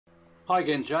Hi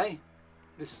again, Jay.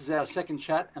 This is our second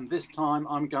chat, and this time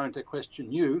I'm going to question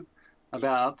you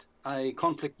about a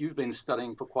conflict you've been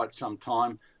studying for quite some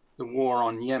time, the war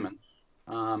on Yemen,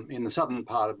 in the southern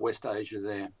part of West Asia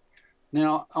there.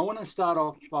 Now, I want to start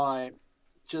off by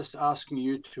just asking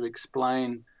you to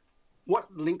explain what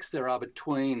links there are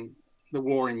between the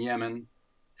war in Yemen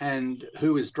and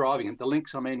who is driving it. The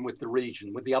links, I mean, with the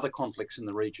region, with the other conflicts in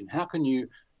the region. How can you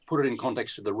put it in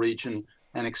context of the region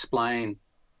and explain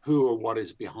who or what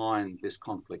is behind this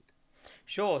conflict?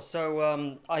 Sure.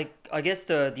 So I guess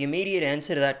the immediate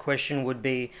answer to that question would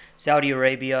be Saudi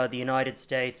Arabia, the United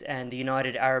States, and the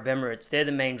United Arab Emirates. They're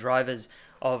the main drivers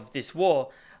of this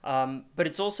war. But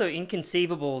it's also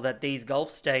inconceivable that these Gulf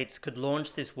states could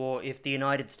launch this war if the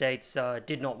United States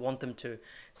did not want them to.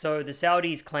 So the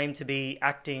Saudis claim to be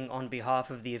acting on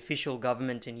behalf of the official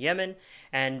government in Yemen,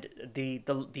 and the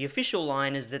official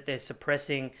line is that they're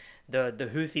suppressing the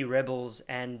Houthi rebels,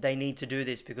 and they need to do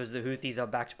this because the Houthis are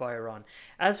backed by Iran.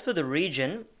 As for the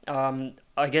region,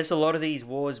 I guess a lot of these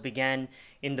wars began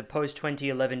in the post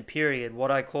 2011 period,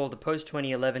 what I call the post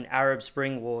 2011 Arab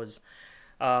Spring Wars.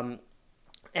 Um,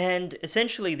 and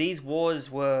essentially, these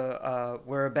wars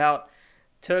were about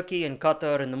Turkey and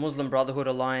Qatar and the Muslim Brotherhood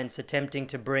alliance attempting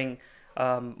to bring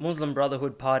Muslim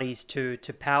Brotherhood parties to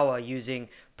power using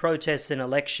protests and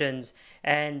elections,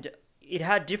 and it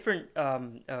had different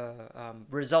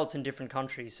results in different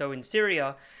countries. So in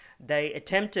Syria, they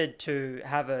attempted to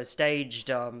have a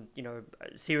staged,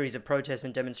 series of protests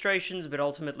and demonstrations, but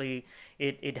ultimately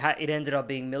it ended up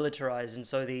being militarized, and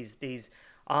so these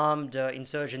armed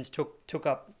insurgents took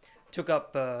up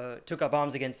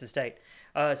arms against the state.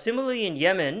 Similarly, in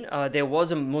Yemen, there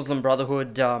was a Muslim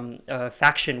Brotherhood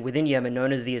faction within Yemen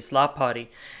known as the Islah Party,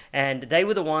 and they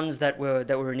were the ones that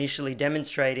were initially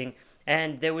demonstrating,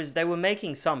 and they were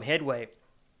making some headway.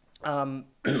 Um,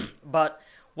 but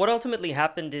what ultimately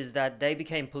happened is that they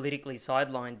became politically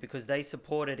sidelined because they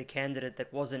supported a candidate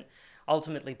that wasn't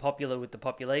ultimately popular with the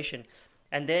population.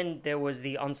 And then there was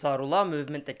the Ansarullah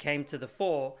movement that came to the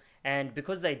fore, and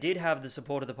because they did have the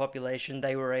support of the population,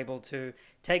 they were able to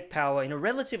take power in a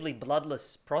relatively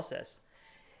bloodless process.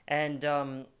 And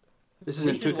This is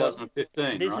in this is what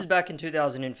 2015, this is right? back in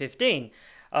 2015.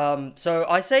 So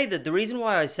I say that the reason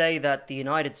why I say that the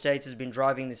United States has been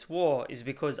driving this war is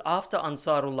because after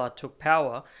Ansarullah took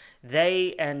power,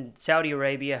 they and Saudi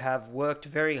Arabia have worked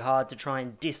very hard to try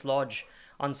and dislodge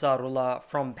Ansarullah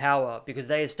from power, because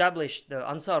they established the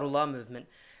Ansarullah movement,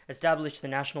 established the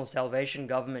National Salvation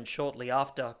Government shortly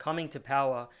after coming to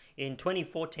power in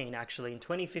 2014. Actually, in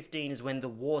 2015 is when the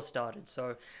war started.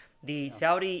 So the Yeah.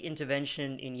 Saudi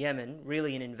intervention in Yemen,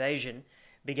 really an invasion,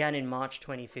 began in March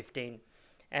 2015.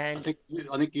 I And think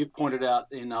I think you pointed out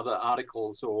in other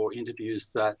articles or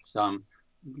interviews that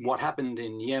what happened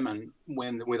in Yemen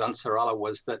when with Ansarallah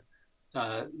was that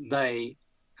they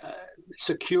uh,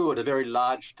 secured a very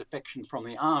large defection from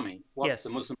the army. What the yes,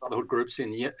 Muslim Brotherhood groups in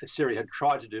Syria had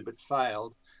tried to do but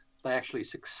failed, they actually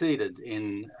succeeded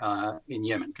in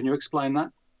Yemen. Can you explain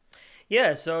that?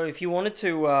 yeah, so if you wanted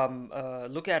to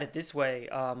look at it this way,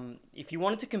 if you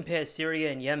wanted to compare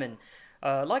Syria and Yemen,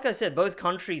 like I said, both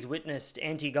countries witnessed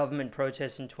anti government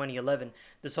protests in 2011,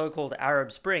 the so called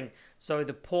Arab Spring. So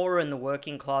the poor and the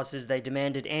working classes, they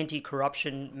demanded anti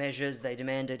corruption measures, they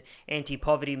demanded anti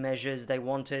poverty measures, they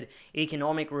wanted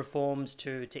economic reforms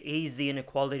to ease the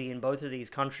inequality in both of these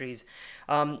countries.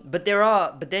 But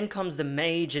then comes the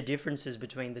major differences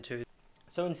between the two.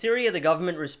 So in Syria, the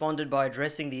government responded by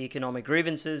addressing the economic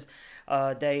grievances.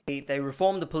 They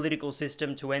reformed the political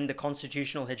system to end the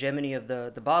constitutional hegemony of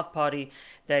the Ba'ath Party.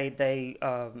 They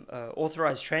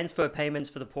authorized transfer payments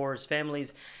for the poorest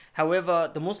families.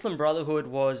 However, the Muslim Brotherhood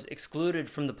was excluded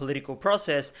from the political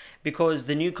process because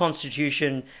the new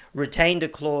constitution retained a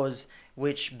clause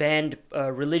which banned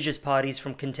religious parties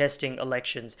from contesting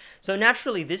elections. So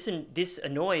naturally, this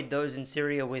annoyed those in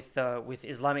Syria with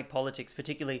Islamic politics,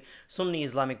 particularly Sunni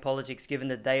Islamic politics, given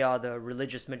that they are the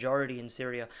religious majority in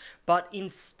Syria. But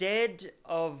instead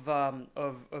of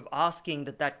asking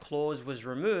that clause was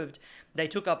removed, they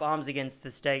took up arms against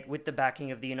the state with the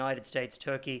backing of the United States,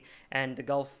 Turkey, and the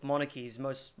Gulf monarchies,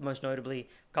 most notably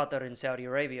Qatar and Saudi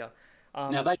Arabia.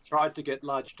 Now, Um, they tried to get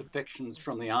large defections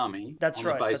from the army that's on the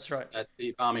right. That's basis right. that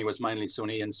the army was mainly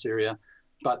Sunni in Syria,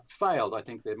 but failed. I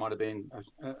think there might have been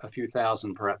a few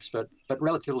thousand, perhaps, but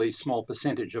relatively small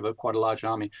percentage of quite a large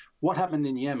army. What happened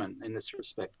in Yemen in this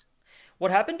respect?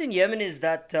 What happened in Yemen is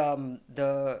that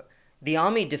the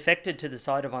army defected to the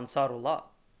side of Ansarullah.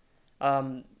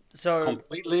 So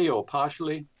Completely or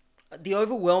partially? the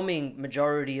overwhelming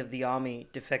majority of the army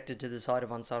defected to the side of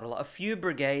Ansarullah. A few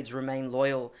brigades remain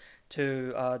loyal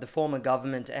to the former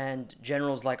government and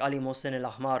generals like Ali Mohsen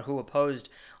al-Ahmar who opposed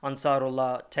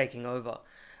Ansarullah taking over.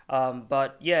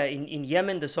 But yeah, in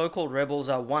Yemen, the so-called rebels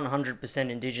are 100%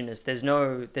 indigenous. There's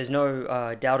no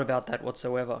doubt about that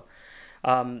whatsoever.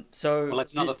 So Well,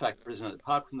 that's another factor, isn't it?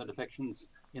 Apart from the defections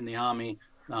in the army,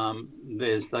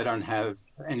 they don't have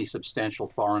any substantial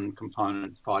foreign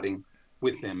component fighting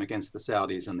with them against the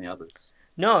Saudis and the others.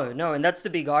 no, no, and that's the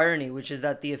big irony, which is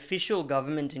that the official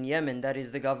government in Yemen, that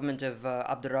is the government of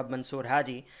Abdurrab Mansour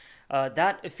Hadi,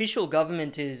 that official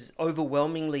government is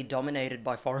overwhelmingly dominated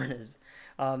by foreigners.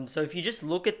 So if you just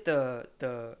look at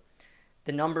the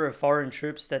number of foreign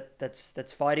troops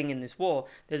that's fighting in this war,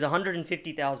 there's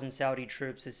 150,000 Saudi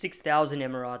troops, there's 6,000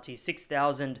 Emiratis,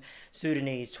 6,000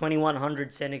 Sudanese,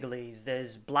 2,100 Senegalese,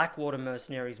 there's Blackwater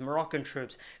mercenaries, Moroccan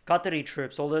troops, Qatari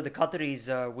troops, although the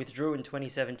Qataris withdrew in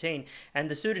 2017, and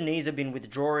the Sudanese have been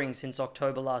withdrawing since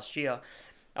October last year.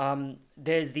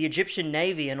 There's the Egyptian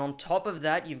Navy, and on top of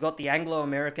that, you've got the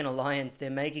Anglo-American alliance. They're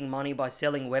making money by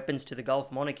selling weapons to the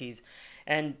Gulf monarchies,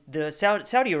 and the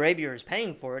Saudi Arabia is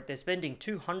paying for it. They're spending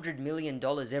 $200 million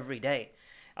every day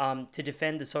to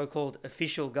defend the so-called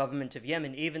official government of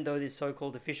Yemen, even though this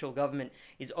so-called official government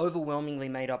is overwhelmingly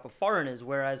made up of foreigners,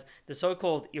 whereas the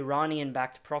so-called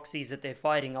Iranian-backed proxies that they're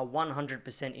fighting are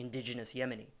 100% indigenous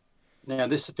Yemeni. Now,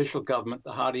 this official government,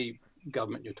 the Hadi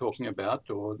government you're talking about,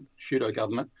 or pseudo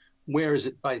government, where is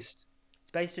it based?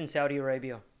 It's based in Saudi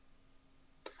Arabia.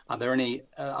 Are there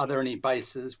any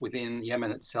bases within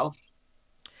Yemen itself?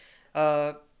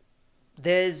 Uh,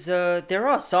 there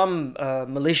are some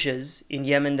militias in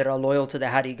Yemen that are loyal to the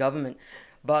Hadi government,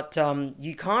 but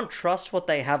you can't trust what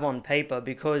they have on paper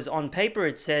because on paper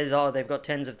it says, oh, they've got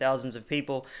tens of thousands of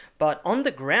people, but on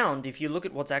the ground, if you look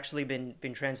at what's actually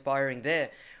been transpiring there,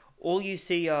 all you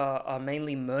see are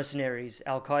mainly mercenaries,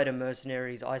 Al Qaeda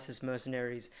mercenaries, ISIS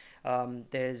mercenaries.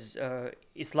 There's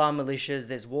Islam militias,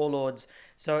 there's warlords.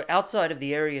 So outside of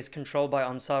the areas controlled by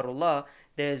Ansarullah,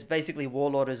 there's basically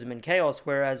warlordism and chaos.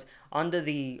 Whereas under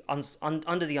the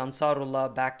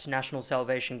Ansarullah-backed National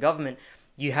Salvation Government,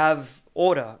 you have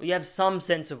order. You have some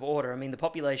sense of order. I mean, the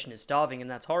population is starving, and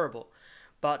that's horrible.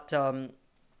 But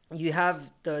you have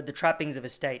the trappings of a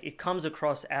state. It comes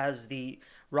across as the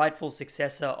rightful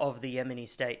successor of the Yemeni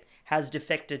state, has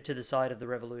defected to the side of the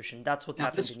revolution. That's what's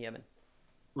happened in Yemen.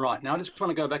 Right. Now, I just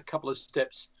want to go back a couple of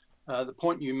steps. The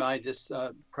point you made just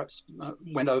perhaps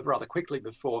went over rather quickly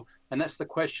before, and that's the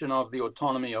question of the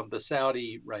autonomy of the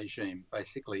Saudi regime,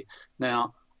 basically.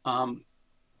 Now,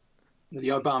 the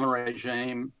Obama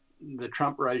regime, the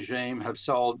Trump regime have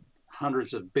sold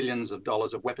hundreds of billions of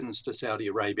dollars of weapons to Saudi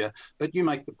Arabia, but you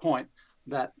make the point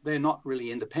that they're not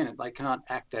really independent. They can't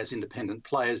act as independent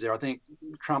players there. I think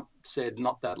Trump said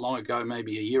not that long ago,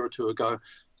 maybe a year or two ago,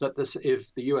 that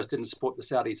if the US didn't support the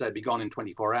Saudis, they'd be gone in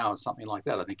 24 hours, something like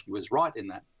that. I think he was right in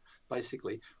that,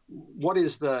 basically.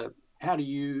 How do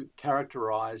you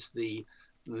characterize the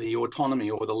autonomy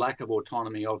or the lack of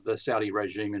autonomy of the Saudi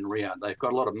regime in Riyadh? They've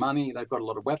got a lot of money, they've got a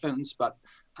lot of weapons, but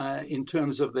in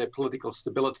terms of their political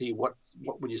stability, what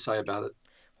would you say about it?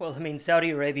 Well, I mean,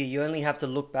 Saudi Arabia, you only have to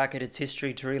look back at its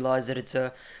history to realize that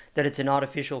it's an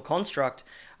artificial construct.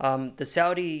 The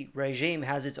Saudi regime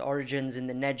has its origins in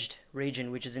the Nejd region,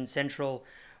 which is in central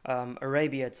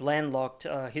Arabia. It's landlocked.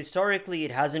 Historically, it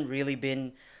hasn't really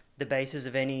been the basis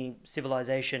of any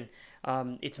civilization.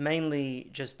 It's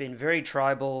mainly just been very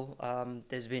tribal.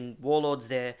 There's been warlords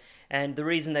there, and the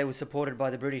reason they were supported by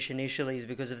the British initially is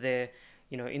because of their,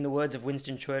 in the words of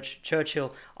Winston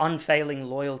Churchill, unfailing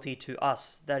loyalty to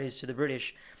us, that is to the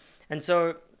British. And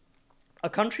so a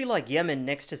country like Yemen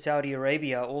next to Saudi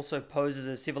Arabia also poses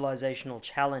a civilizational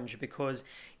challenge because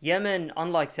Yemen,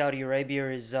 unlike Saudi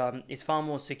Arabia, is far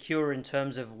more secure in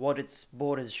terms of what its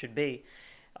borders should be.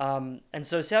 And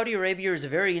so Saudi Arabia is a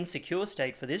very insecure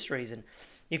state for this reason.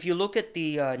 If you look at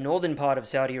the northern part of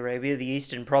Saudi Arabia, the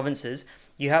eastern provinces,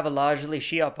 you have a largely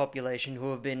Shia population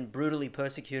who have been brutally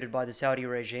persecuted by the Saudi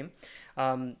regime.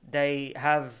 They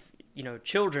have,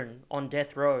 children on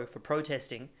death row for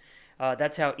protesting.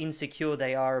 That's how insecure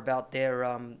they are about their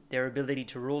ability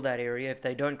to rule that area if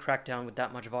they don't crack down with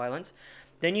that much violence.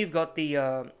 Then you've got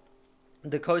the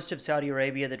coast of Saudi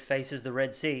Arabia that faces the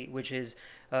Red Sea, which is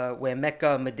where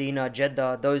Mecca, Medina,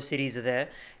 Jeddah, those cities are there.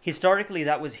 Historically,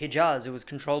 that was Hijaz. It was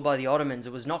controlled by the Ottomans.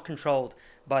 It was not controlled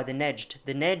by the Nejd.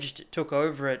 The Nejd took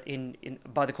over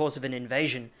it by the course of an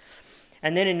invasion.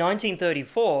 And then in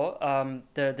 1934,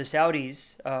 the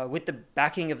Saudis, with the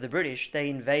backing of the British, they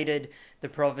invaded the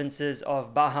provinces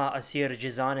of Baha, Asir,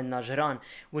 Jizan, and Najran,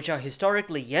 which are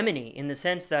historically Yemeni, in the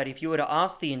sense that if you were to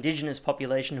ask the indigenous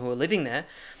population who are living there,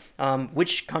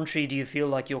 which country do you feel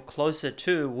like you're closer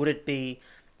to? Would it be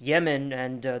Yemen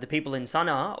and the people in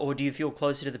Sana'a, or do you feel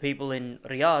closer to the people in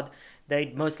Riyadh?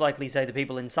 They'd most likely say the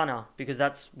people in Sana'a because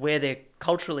that's where they're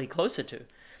culturally closer to.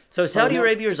 So Well, Saudi now,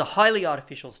 Arabia is a highly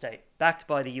artificial state, backed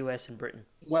by the US and Britain.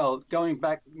 well, going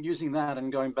back, using that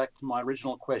and going back to my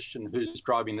original question, who's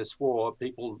driving this war?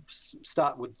 People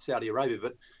start with Saudi Arabia,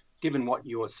 but given what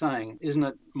you're saying, isn't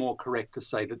it more correct to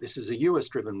say that this is a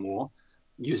US-driven war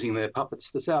using their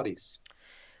puppets, the Saudis?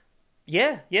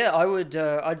 Yeah, yeah,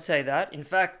 I'd say that. In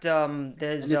fact, And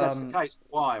there's if that's the case,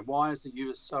 why? Why is the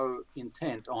US so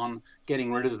intent on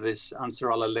getting rid of this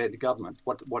Ansarullah-led government?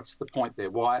 What's the point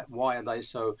there? Why are they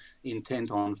so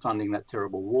intent on funding that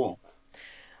terrible war?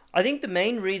 I think the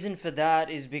main reason for that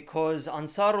is because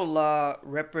Ansarullah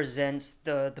represents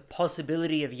the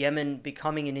possibility of Yemen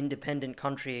becoming an independent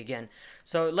country again.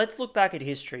 So let's look back at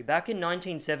history. Back in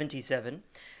 1977,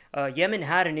 North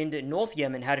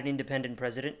Yemen had an independent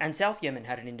president, and South Yemen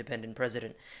had an independent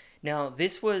president. Now,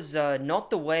 this was not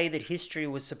the way that history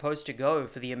was supposed to go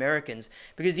for the Americans,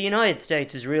 because the United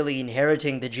States is really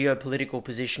inheriting the geopolitical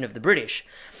position of the British.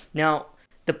 Now,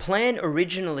 the plan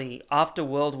originally after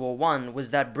World War One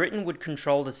was that Britain would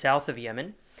control the south of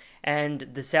Yemen and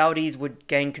the Saudis would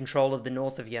gain control of the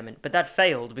north of Yemen. But that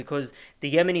failed because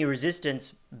the Yemeni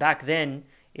resistance back then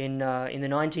in the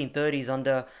 1930s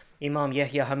under Imam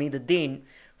Yahya Hamid ad-Din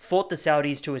fought the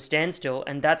Saudis to a standstill,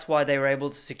 and that's why they were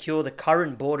able to secure the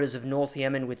current borders of North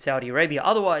Yemen with Saudi Arabia.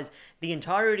 Otherwise, the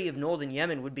entirety of northern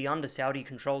Yemen would be under Saudi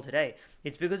control today.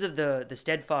 It's because of the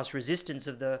steadfast resistance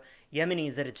of the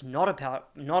Yemenis that it's not a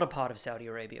part of Saudi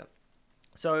Arabia.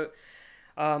 So,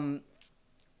 um,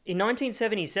 in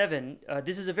 1977,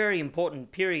 this is a very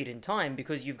important period in time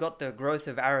because you've got the growth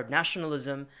of Arab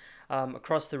nationalism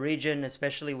across the region,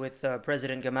 especially with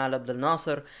President Gamal Abdel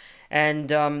Nasser.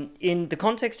 And in the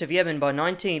context of Yemen, by the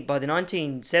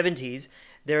 1970s,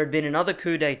 there had been another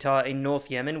coup d'etat in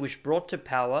North Yemen, which brought to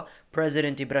power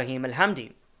President Ibrahim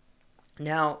al-Hamdi.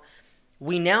 Now,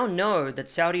 we now know that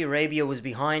Saudi Arabia was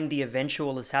behind the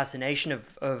eventual assassination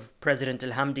of President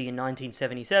al-Hamdi in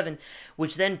 1977,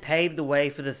 which then paved the way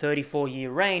for the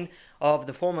 34-year reign of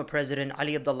the former president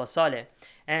Ali Abdullah Saleh.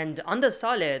 And under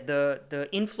Saleh, the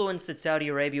influence that Saudi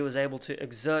Arabia was able to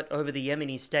exert over the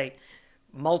Yemeni state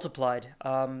multiplied.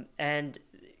 And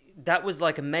that was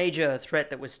like a major threat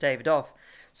that was staved off.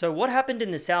 So what happened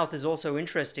in the south is also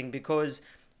interesting because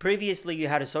previously you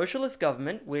had a socialist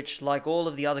government, which, like all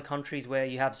of the other countries where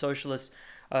you have socialist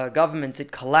governments,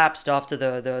 it collapsed after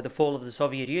the fall of the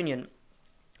Soviet Union.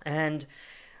 And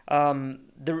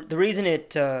the reason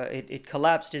it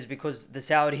collapsed is because the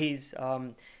Saudis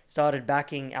started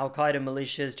backing Al Qaeda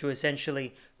militias to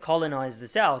essentially colonize the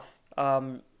south.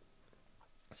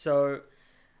 So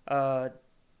uh,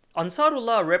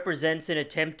 Ansarullah represents an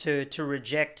attempt to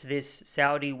reject this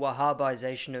Saudi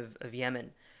Wahhabization of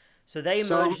Yemen. So they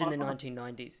So emerged in the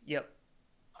 1990s. Yep.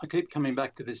 I keep coming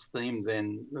back to this theme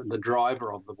then, the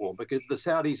driver of the war, because the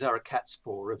Saudis are a cat's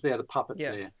paw. If they're the puppet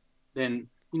Yeah. there, then,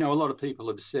 a lot of people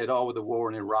have said, oh, the war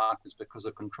in Iraq is because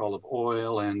of control of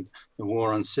oil and the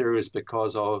war on Syria is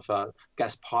because of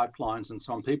gas pipelines and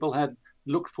so on. People had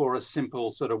looked for a simple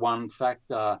sort of one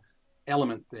factor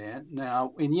element there.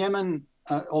 Now, in Yemen,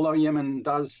 although Yemen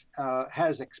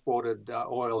has exported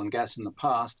oil and gas in the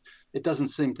past, it doesn't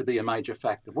seem to be a major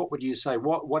factor. What would you say?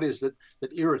 What is it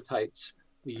that irritates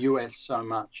the US so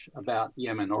much about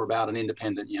Yemen or about an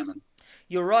independent Yemen?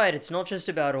 You're right. It's not just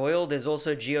about oil. There's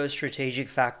also geostrategic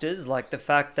factors, like the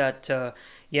fact that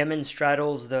Yemen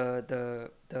straddles the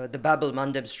Bab el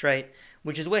Mandeb Strait,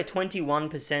 which is where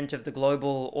 21% of the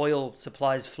global oil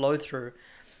supplies flow through.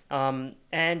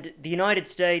 And the United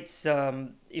States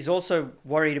is also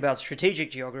worried about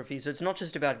strategic geography. So it's not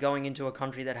just about going into a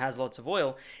country that has lots of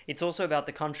oil. It's also about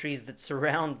the countries that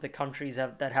surround the countries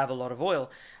that have a lot of oil.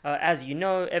 As you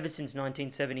know, ever since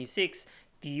 1976,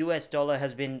 the US dollar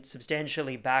has been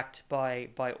substantially backed by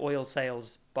oil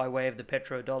sales by way of the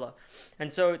petrodollar.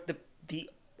 And so the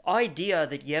idea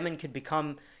that Yemen could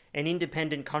become an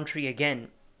independent country again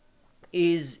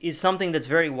is something that's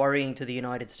very worrying to the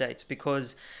United States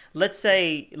because let's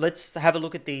have a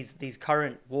look at these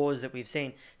current wars that we've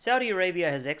seen. Saudi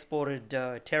Arabia has exported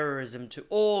terrorism to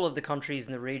all of the countries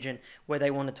in the region where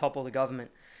they want to topple the government.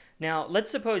 Now, let's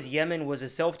suppose Yemen was a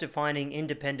self-defining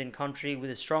independent country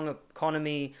with a strong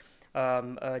economy,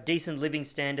 decent living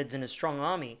standards, and a strong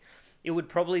army. It would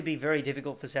probably be very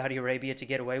difficult for Saudi Arabia to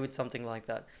get away with something like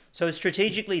that. So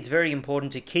strategically, it's very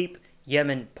important to keep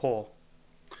Yemen poor.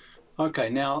 Okay,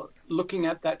 now looking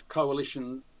at that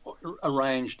coalition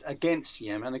arranged against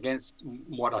Yemen, against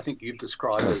what I think you've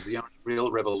described as the only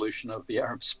real revolution of the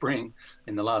Arab Spring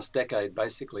in the last decade,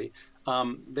 basically.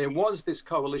 there was this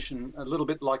coalition, a little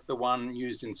bit like the one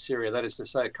used in Syria, that is to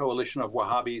say, a coalition of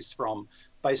Wahhabis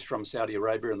based from Saudi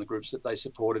Arabia and the groups that they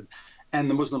supported, and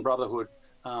the Muslim Brotherhood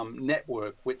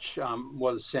network, which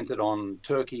was centered on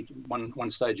Turkey.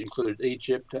 One stage included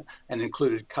Egypt and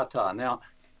included Qatar. Now,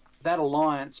 that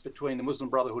alliance between the Muslim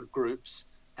Brotherhood groups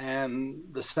and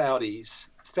the Saudis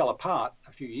fell apart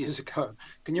a few years ago.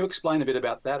 Can you explain a bit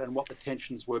about that and what the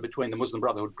tensions were between the Muslim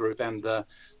Brotherhood group and the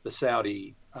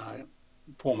Saudi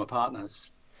former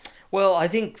partners? Well, I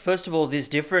think first of all, this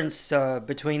difference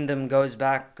between them goes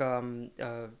back to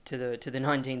the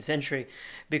 19th century,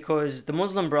 because the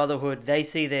Muslim Brotherhood, they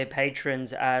see their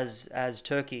patrons as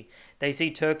Turkey. They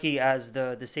see Turkey as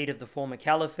the seat of the former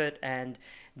caliphate, and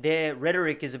their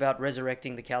rhetoric is about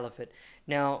resurrecting the caliphate.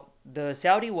 Now, the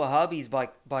Saudi Wahhabis,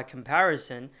 by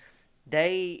comparison,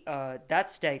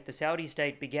 that state, the Saudi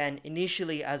state, began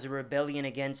initially as a rebellion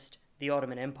against the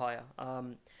Ottoman Empire.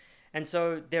 And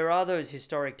so there are those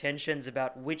historic tensions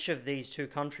about which of these two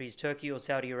countries, Turkey or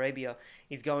Saudi Arabia,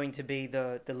 is going to be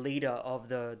the leader of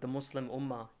the Muslim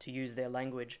Ummah, to use their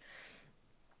language.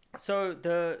 So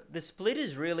the split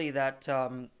is really that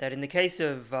in the case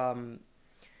of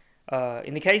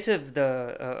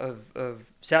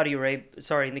Saudi Arabia,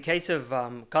 sorry, in the case of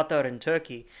Qatar and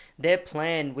Turkey, their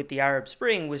plan with the Arab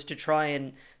Spring was to try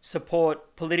and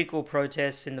support political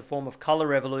protests in the form of color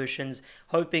revolutions,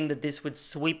 hoping that this would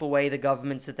sweep away the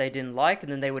governments that they didn't like,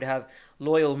 and then they would have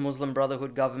loyal Muslim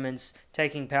Brotherhood governments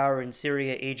taking power in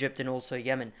Syria, Egypt, and also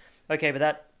Yemen. Okay, but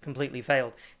that completely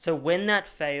failed. So when that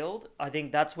failed, I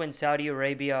think that's when Saudi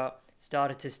Arabia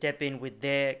started to step in with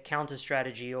their counter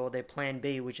strategy, or their plan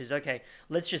B, which is, okay,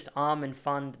 let's just arm and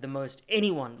fund the most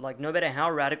anyone, like no matter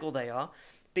how radical they are,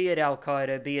 be it Al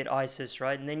Qaeda, be it ISIS,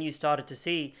 right? And then you started to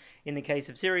see, in the case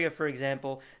of Syria, for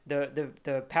example,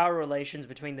 the power relations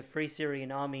between the Free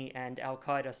Syrian Army and Al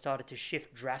Qaeda started to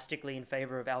shift drastically in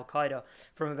favor of Al Qaeda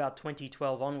from about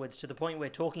 2012 onwards, to the point where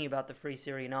talking about the Free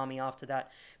Syrian Army after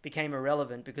that became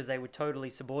irrelevant because they were totally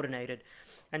subordinated.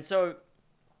 And so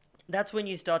that's when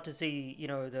you start to see,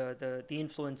 the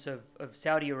influence of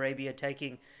Saudi Arabia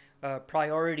taking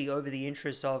priority over the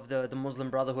interests of the Muslim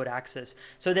Brotherhood axis.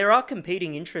 So there are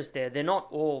competing interests there. They're not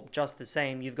all just the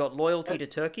same. You've got loyalty to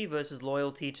Turkey versus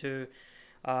loyalty to,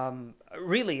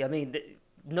 really, I mean,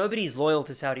 nobody's loyal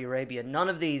to Saudi Arabia. None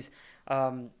of these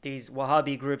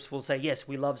Wahhabi groups will say, yes,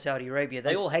 we love Saudi Arabia.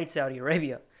 They all hate Saudi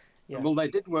Arabia. Yeah. Well, they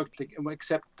did work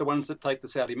except the ones that take the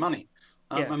Saudi money.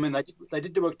 Yeah. I mean, they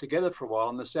did work together for a while,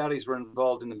 and the Saudis were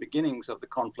involved in the beginnings of the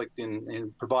conflict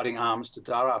in providing arms to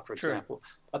Daraa, for example.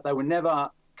 But they were never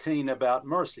keen about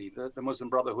Morsi, the Muslim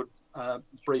Brotherhood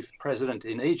brief president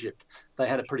in Egypt. They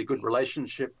had a pretty good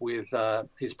relationship with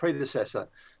his predecessor.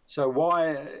 So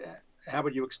how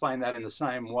would you explain that in the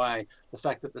same way, the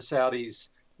fact that the Saudis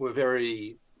were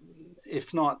very,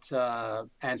 if not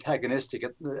antagonistic,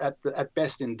 at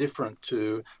best indifferent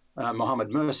to Mohammed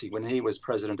Morsi when he was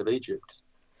president of Egypt?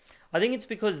 I think it's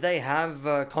because they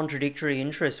have contradictory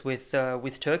interests with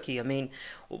Turkey. I mean,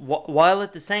 while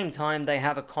at the same time they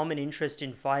have a common interest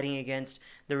in fighting against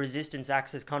the resistance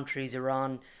axis countries,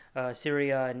 Iran,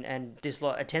 Syria, and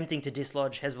attempting to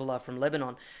dislodge Hezbollah from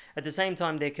Lebanon, at the same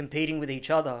time they're competing with each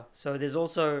other. So there's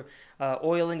also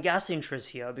oil and gas interests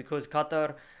here, because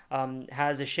Qatar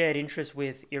has a shared interest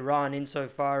with Iran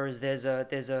insofar as there's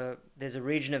a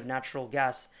region of natural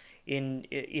gas in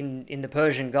the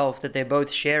Persian Gulf that they're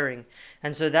both sharing,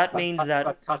 and so that means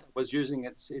that Qatar was using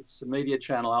its media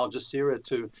channel Al Jazeera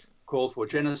to call for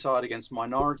genocide against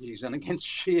minorities and against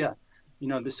Shia.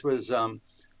 This was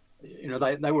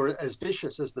they were as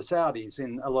vicious as the Saudis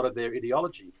in a lot of their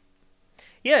ideology.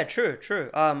 Yeah, true.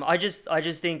 I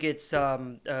just think it's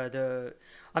the.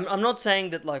 I'm not saying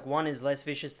that like one is less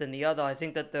vicious than the other. I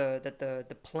think that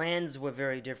the plans were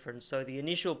very different. So the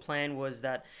initial plan was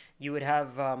that you would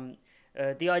have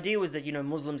the idea was that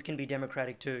Muslims can be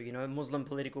democratic too. Muslim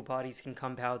political parties can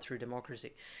come power through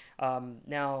democracy.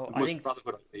 Now The I Muslim think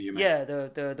Brotherhood, you mean? yeah,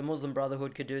 the Muslim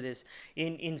Brotherhood could do this.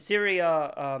 In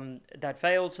Syria, that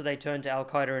failed, so they turned to Al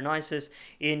Qaeda and ISIS.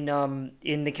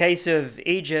 In the case of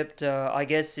Egypt, I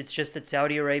guess it's just that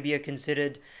Saudi Arabia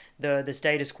considered the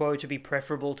status quo to be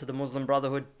preferable to the Muslim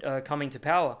Brotherhood coming to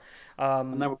power.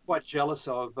 And they were quite jealous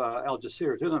of Al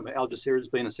Jazeera, too. Al Jazeera has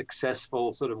been a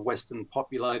successful sort of Western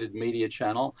populated media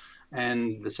channel,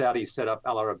 and the Saudis set up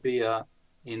Al Arabiya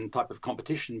in type of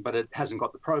competition, but it hasn't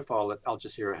got the profile that Al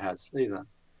Jazeera has either.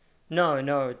 No,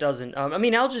 it doesn't. I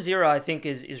mean, Al Jazeera, I think,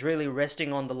 is really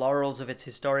resting on the laurels of its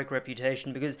historic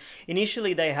reputation, because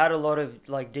initially they had a lot of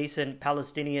like decent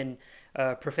Palestinian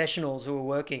professionals who were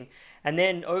working. And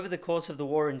then over the course of the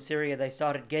war in Syria, they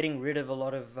started getting rid of a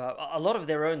lot of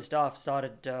their own staff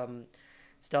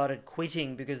started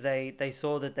quitting because they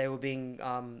saw that they were being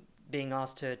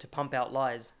asked to pump out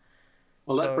lies.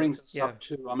 Well, that So brings us yeah. up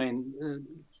to, I mean,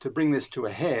 to bring this to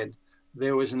a head,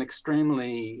 there was an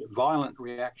extremely violent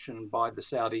reaction by the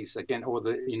Saudis again, or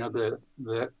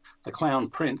the Clown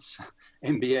Prince,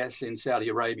 MBS in Saudi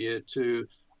Arabia, to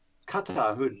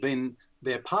Qatar, who'd been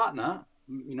their partner,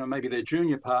 maybe their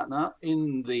junior partner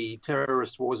in the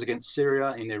terrorist wars against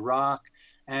Syria, in Iraq,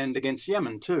 and against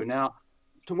Yemen too. Now,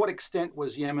 to what extent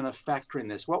was Yemen a factor in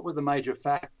this? What were the major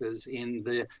factors in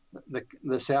the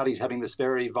Saudis having this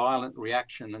very violent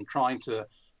reaction and trying to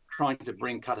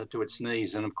bring Qatar to its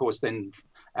knees, and of course then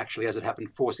actually, as it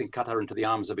happened, forcing Qatar into the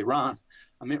arms of Iran?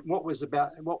 I mean, what was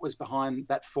behind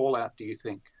that fallout, do you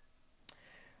think?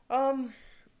 Um,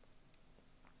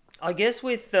 I guess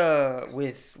with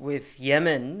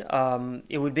Yemen,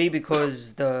 it would be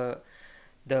because the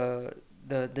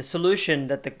the solution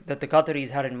that the Qataris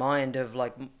had in mind of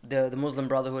like the Muslim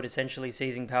Brotherhood essentially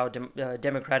seizing power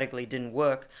democratically didn't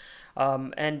work.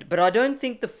 And but I don't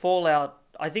think the fallout.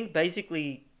 I think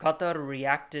basically Qatar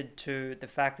reacted to the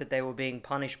fact that they were being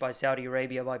punished by Saudi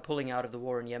Arabia by pulling out of the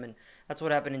war in Yemen. That's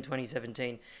what happened in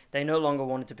 2017. They no longer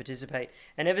wanted to participate.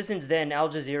 And ever since then, Al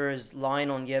Jazeera's line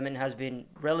on Yemen has been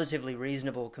relatively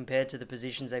reasonable compared to the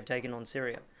positions they've taken on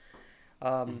Syria.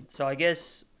 So I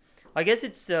guess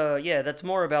it's yeah, that's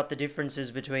more about the differences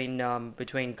between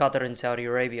Qatar and Saudi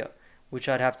Arabia, which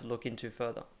I'd have to look into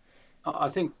further. I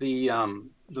think the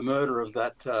murder of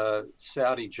that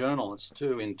Saudi journalist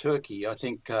too in Turkey. I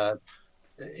think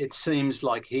it seems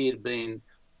like he had been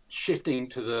shifting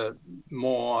to the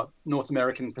more North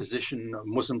American position,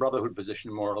 Muslim Brotherhood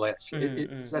position, more or less. Is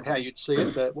Mm-mm. that how you'd see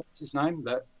it? What's his name?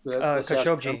 The Saudi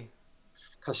Khashoggi.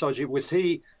 Khashoggi.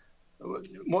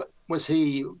 Was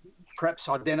he perhaps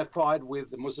identified with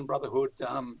the Muslim Brotherhood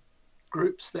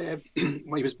groups there?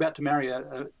 Well, he was about to marry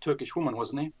a Turkish woman,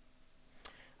 wasn't he?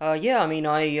 Yeah, I mean,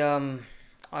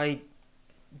 I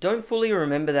don't fully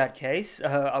remember that case.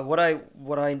 What I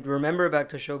remember about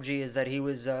Khashoggi is that he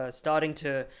was starting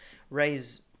to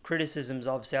raise criticisms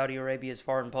of Saudi Arabia's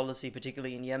foreign policy,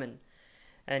 particularly in Yemen.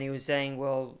 And he was saying,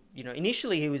 well,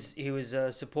 initially he was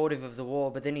supportive of the war,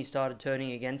 but then he started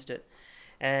turning against it.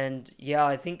 And yeah,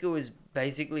 I think it was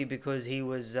basically because he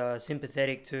was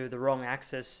sympathetic to the wrong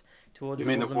axis towards You the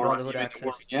mean the Muslim war? Brotherhood You mean the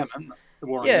war axis. in Yemen? The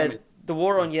war in Yeah, Yemen. the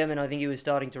war Yeah. on Yemen, I think he was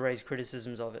starting to raise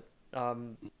criticisms of it.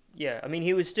 Yeah, I mean,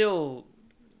 he was still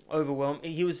overwhelmed.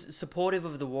 He was supportive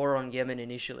of the war on Yemen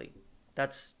initially.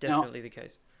 That's Now, definitely the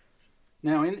case.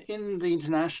 in the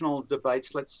international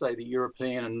debates, let's say the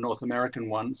European and North American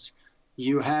ones,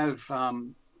 you have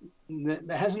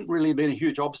there hasn't really been a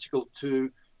huge obstacle to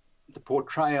the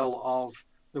portrayal of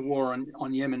the war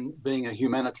on Yemen being a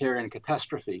humanitarian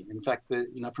catastrophe. In fact,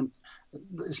 from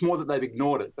it's more that they've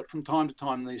ignored it. But from time to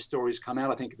time, these stories come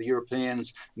out. I think the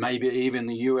Europeans, maybe even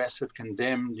the US, have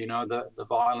condemned, the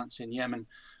violence in Yemen.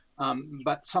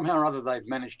 But somehow or other, they've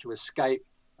managed to escape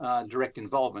direct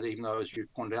involvement, even though, as you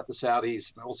pointed out, the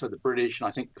Saudis, also the British, and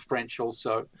I think the French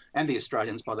also, and the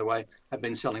Australians, by the way, have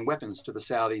been selling weapons to the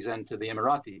Saudis and to the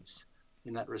Emiratis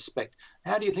in that respect.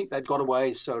 How do you think they've got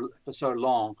away for so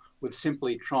long with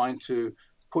simply trying to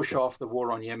push off the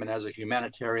war on Yemen as a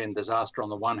humanitarian disaster on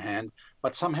the one hand,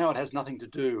 but somehow it has nothing to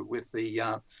do with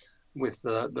the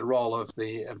role of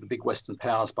the big Western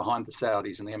powers behind the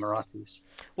Saudis and the Emiratis?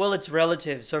 Well, it's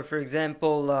relative. So, for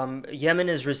example, Yemen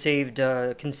has received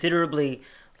considerably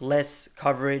less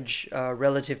coverage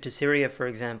relative to Syria, for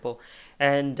example.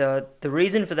 And the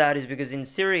reason for that is because in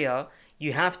Syria,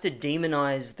 you have to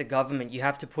demonize the government. You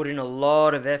have to put in a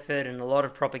lot of effort and a lot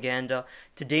of propaganda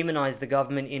to demonize the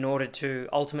government in order to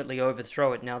ultimately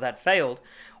overthrow it. Now, that failed.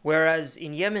 Whereas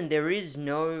in Yemen, there is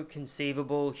no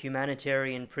conceivable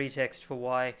humanitarian pretext for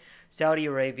why Saudi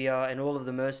Arabia and all of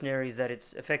the mercenaries that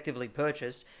it's effectively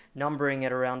purchased, numbering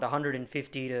at around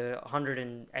 150 to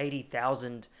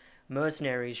 180,000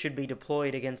 mercenaries, should be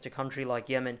deployed against a country like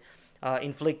Yemen,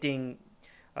 inflicting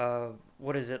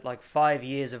what is it, like 5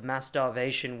 years of mass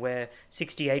starvation where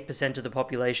 68% of the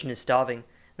population is starving.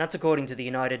 That's according to the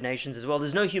United Nations as well.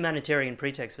 There's no humanitarian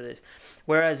pretext for this.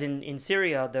 Whereas in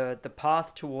Syria, the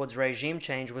path towards regime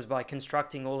change was by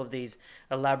constructing all of these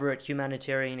elaborate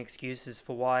humanitarian excuses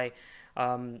for why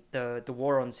the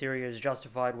war on Syria is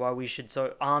justified, why we should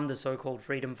arm the so-called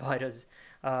freedom fighters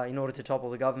in order to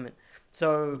topple the government.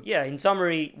 So yeah, in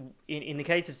summary, in the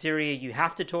case of Syria, you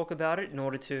have to talk about it in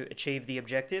order to achieve the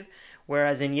objective,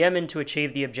 whereas in Yemen, to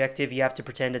achieve the objective, you have to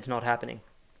pretend it's not happening.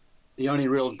 the only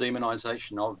real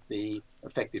demonisation of the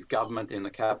effective government in the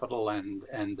capital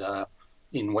and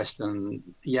in Western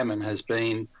Yemen has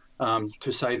been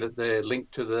to say that they're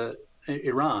linked to the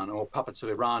Iran or puppets of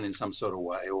Iran in some sort of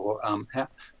way. Or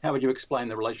how would you explain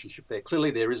the relationship there? Clearly,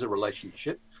 there is a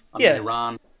relationship. I mean, Yeah.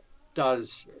 Iran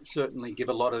does certainly give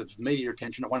a lot of media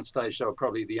attention. At one stage, they were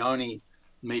probably the only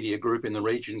media group in the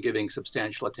region giving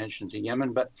substantial attention to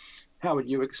Yemen. But how would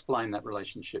you explain that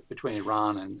relationship between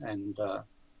Iran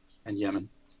and Yemen?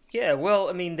 Yeah, well,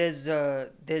 I mean, there's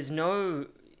no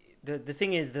the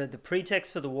thing is the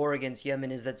pretext for the war against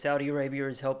Yemen is that Saudi Arabia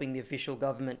is helping the official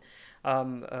government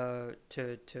to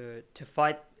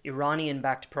fight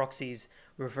Iranian-backed proxies,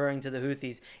 referring to the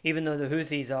Houthis, even though the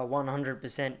Houthis are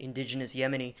 100% indigenous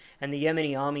Yemeni, and the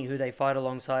Yemeni army who they fight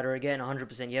alongside are again 100%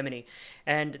 Yemeni.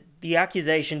 And the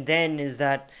accusation then is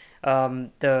that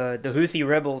the Houthi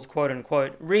rebels, quote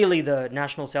unquote, really the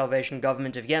National Salvation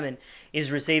Government of Yemen,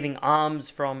 is receiving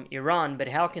arms from Iran. But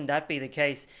how can that be the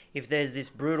case if there's this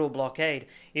brutal blockade?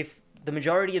 If the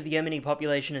majority of the Yemeni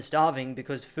population is starving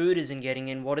because food isn't getting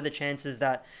in, what are the chances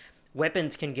that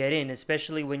weapons can get in,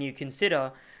 especially when you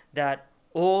consider that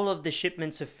all of the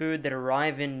shipments of food that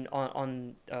arrive in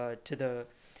on to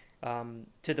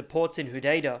the ports in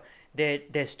Hodeidah,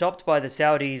 they're stopped by the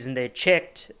Saudis and they're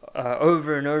checked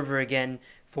over and over again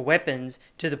for weapons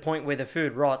to the point where the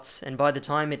food rots, and by the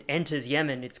time it enters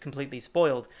Yemen, it's completely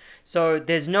spoiled. So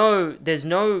there's no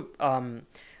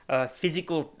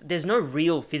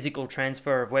real physical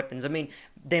transfer of weapons. I mean,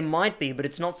 there might be, but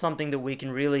it's not something that we can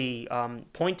really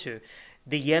point to.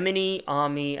 The Yemeni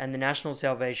army and the National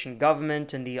Salvation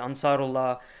Government and the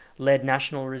Ansarullah led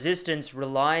national resistance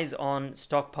relies on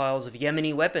stockpiles of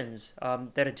Yemeni weapons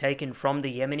that are taken from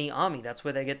the Yemeni army. That's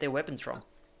where they get their weapons from.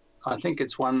 I think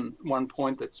it's one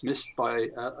point that's missed by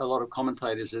a lot of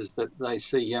commentators is that they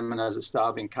see Yemen as a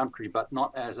starving country, but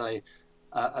not as a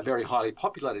very highly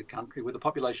populated country with a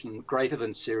population greater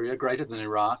than Syria, greater than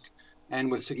Iraq, and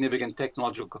with significant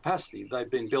technological capacity. They've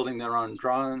been building their own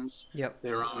drones, Yep.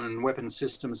 their own weapon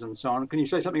systems, and so on. Can you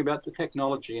say something about the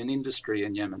technology and industry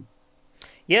in Yemen?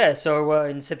 Yeah, so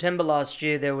in September last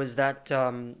year there was that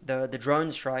the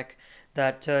drone strike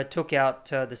that took out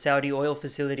the Saudi oil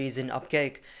facilities in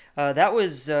Upgate. That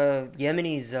was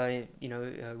Yemeni's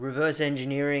reverse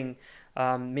engineering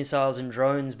missiles and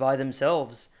drones by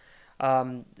themselves.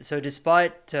 So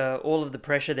despite all of the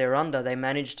pressure they're under, they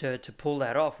managed to pull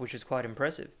that off, which is quite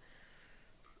impressive.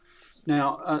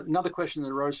 Now, another question that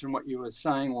arose from what you were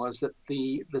saying was that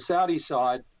the Saudi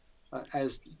side,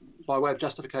 as by way of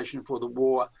justification for the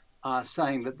war, are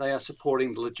saying that they are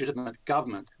supporting the legitimate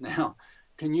government. Now,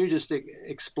 can you just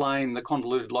explain the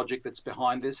convoluted logic that's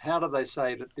behind this? How do they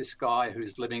say that this guy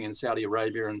who's living in Saudi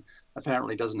Arabia and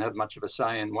apparently doesn't have much of a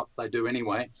say in what they do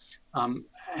anyway,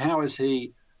 how is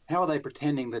he? How are they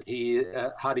pretending that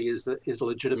Hadi is the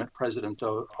legitimate president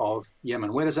of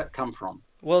Yemen? Where does that come from?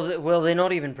 Well, they're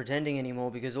not even pretending anymore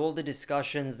because all the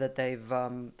discussions that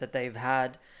they've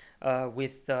had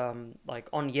with like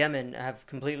on Yemen have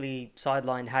completely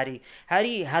sidelined Hadi.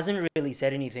 Hadi hasn't really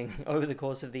said anything over the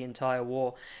course of the entire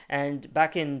war. And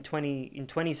back in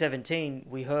 2017,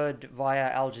 we heard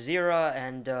via Al Jazeera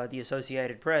and the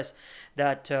Associated Press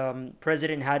that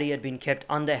President Hadi had been kept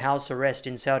under house arrest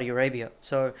in Saudi Arabia.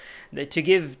 So to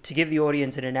give the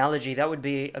audience an analogy, that would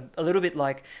be a little bit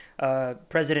like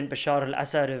President Bashar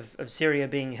al-Assad of Syria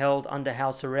being held under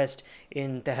house arrest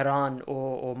in Tehran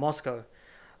or Moscow.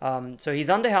 So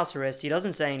he's under house arrest. He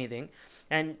doesn't say anything,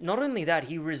 and not only that,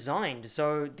 he resigned.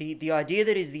 So the idea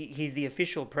that he's the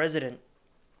official president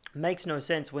makes no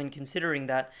sense when considering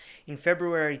that in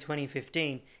February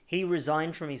 2015 he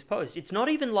resigned from his post. It's not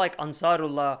even like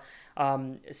Ansarullah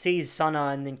seized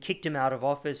Sana'a and then kicked him out of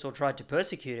office or tried to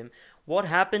persecute him. What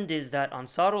happened is that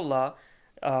Ansarullah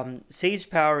seized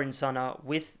power in Sana'a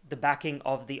with the backing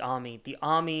of the army. The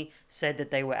army said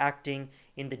that they were acting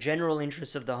in the general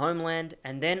interests of the homeland,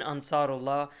 and then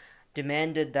Ansarullah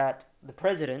demanded that the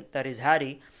president, that is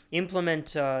Hadi, implement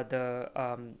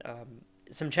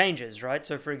some changes, right?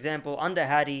 So, for example, under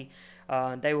Hadi,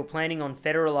 they were planning on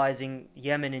federalizing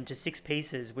Yemen into six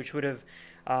pieces, which would have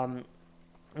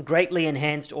greatly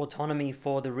enhanced autonomy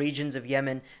for the regions of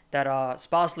Yemen that are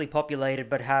sparsely populated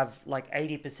but have like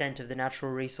 80% of the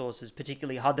natural resources,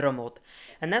 particularly Hadramaut.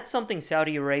 And that's something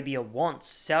Saudi Arabia wants.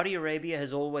 Saudi Arabia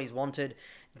has always wanted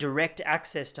direct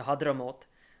access to Hadramaut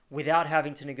without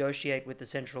having to negotiate with the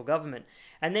central government.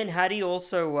 And then Hadi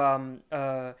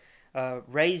also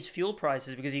raised fuel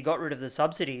prices because he got rid of the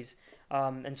subsidies.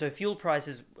 And so fuel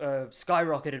prices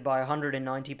skyrocketed by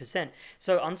 190%.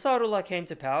 So Ansarullah came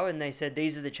to power and they said,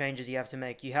 these are the changes you have to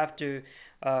make. You have to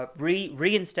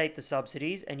reinstate the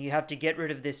subsidies, and you have to get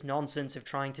rid of this nonsense of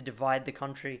trying to divide the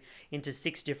country into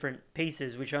six different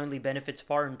pieces, which only benefits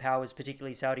foreign powers,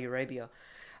 particularly Saudi Arabia.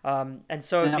 And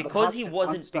so Now, but because he Hadi at one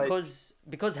wasn't stage,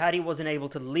 because Hadi wasn't able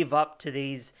to live up to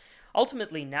these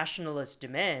ultimately nationalist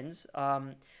demands,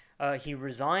 he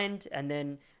resigned, and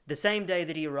then the same day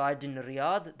that he arrived in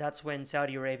Riyadh, that's when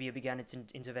Saudi Arabia began its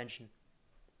intervention.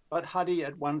 but Hadi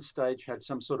at one stage had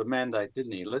some sort of mandate,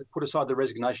 didn't he? Let put aside the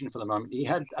resignation for the moment. He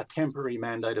had a temporary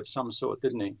mandate of some sort,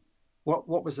 didn't he?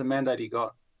 What was the mandate he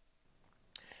got?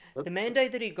 The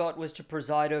mandate that he got was to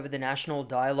preside over the National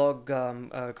Dialogue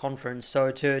Conference, so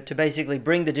to basically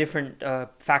bring the different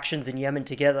factions in Yemen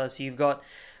together. So you've got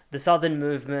the Southern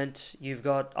Movement, you've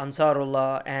got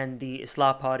Ansarullah and the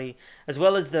Islah Party, as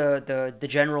well as the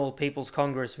General People's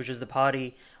Congress, which is the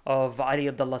party of Ali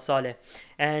Abdullah Saleh.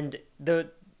 And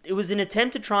it was an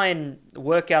attempt to try and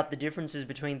work out the differences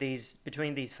between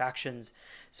these factions.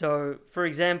 So, for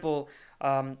example,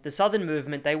 the Southern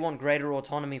Movement, they want greater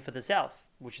autonomy for the South,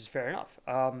 which is fair enough.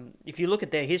 If you look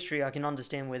at their history, I can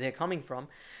understand where they're coming from.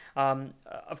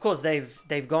 Of course,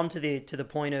 they've gone to the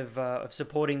point of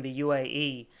supporting the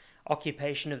UAE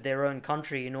occupation of their own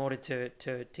country in order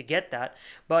to get that.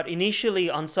 But initially,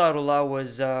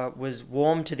 Ansarullah was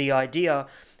warm to the idea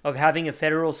of having a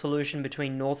federal solution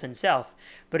between North and South.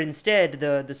 But instead,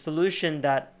 the solution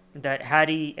that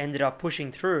Hadi ended up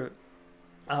pushing through,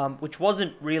 which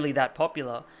wasn't really that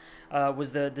popular,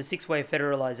 was the six-way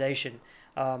federalization,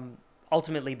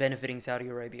 ultimately benefiting Saudi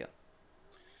Arabia.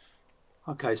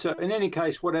 Okay, so in any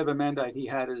case, whatever mandate he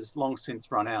had has long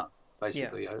since run out, Yeah.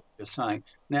 basically, you're saying.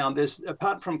 Now, there's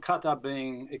apart from Qatar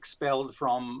being expelled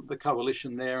from the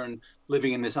coalition there and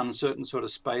living in this uncertain sort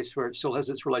of space where it still has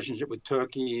its relationship with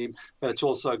Turkey, but it's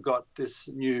also got this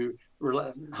new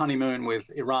honeymoon with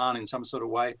Iran in some sort of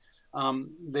way.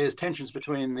 There's tensions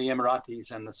between the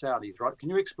Emiratis and the Saudis, right? Can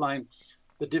you explain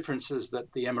the differences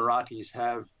that the Emiratis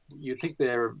have? You think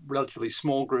they're a relatively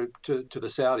small group to the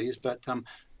Saudis, but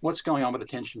what's going on with the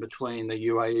tension between the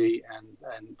UAE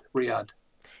and Riyadh?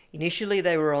 Initially,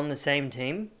 they were on the same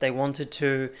team. They wanted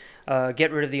to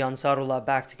get rid of the Ansarullah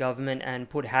backed government and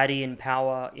put Hadi in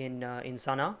power in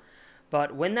Sana'a.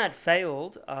 But when that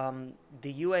failed,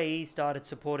 the UAE started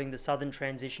supporting the Southern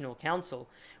Transitional Council,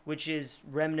 which is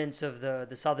remnants of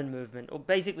the Southern movement, or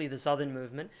basically the Southern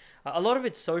movement. A lot of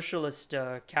its socialist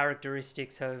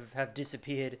characteristics have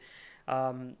disappeared.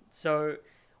 So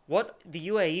what the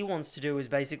UAE wants to do is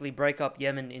basically break up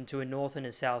Yemen into a north and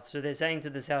a south. So they're saying to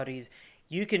the Saudis,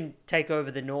 you can take over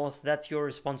the north, that's your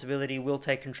responsibility, we'll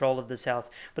take control of the south.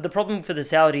 But the problem for the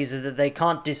Saudis is that they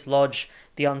can't dislodge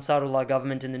the Ansarullah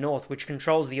government in the north, which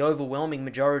controls the overwhelming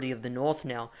majority of the north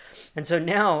now. And so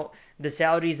now the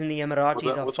Saudis and the Emiratis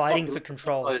are Or the fighting for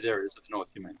control. populated areas of the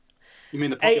north, you mean? You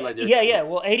mean the populated areas Yeah, of the yeah.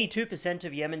 north? Well, 82%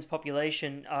 of Yemen's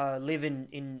population live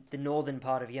in the northern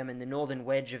part of Yemen, the northern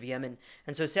wedge of Yemen.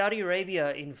 And so Saudi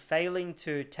Arabia, in failing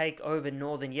to take over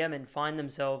northern Yemen, find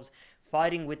themselves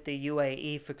fighting with the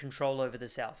UAE for control over the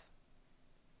south.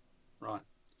 Right.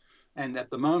 And at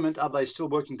the moment, are they still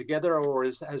working together, or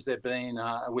has there been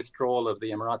a withdrawal of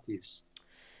the Emiratis?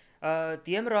 The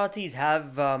Emiratis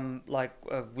have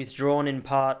withdrawn in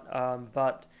part,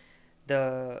 but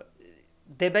the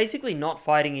they're basically not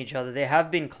fighting each other. There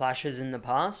have been clashes in the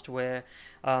past where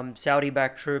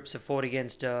Saudi-backed troops have fought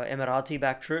against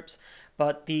Emirati-backed troops,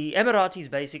 but the Emiratis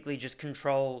basically just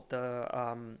control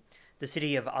the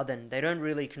city of Aden. They don't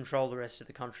really control the rest of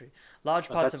the country. Large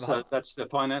But parts of that's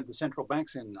the central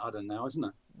banks in Aden now, isn't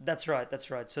it? That's right, that's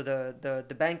right. So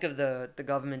the bank of the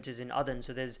government is in Aden,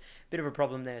 so there's a bit of a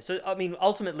problem there. So I mean,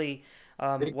 ultimately, Big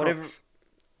problem. whatever.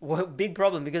 Well, big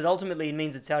problem because ultimately it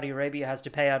means that Saudi Arabia has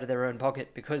to pay out of their own pocket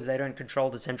because they don't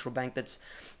control the central bank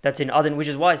that's in Aden, which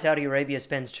is why Saudi Arabia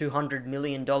spends $200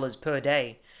 million per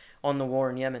day on the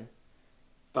war in Yemen.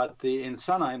 But in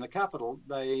Sana'a, in the capital,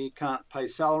 they can't pay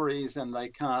salaries and they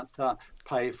can't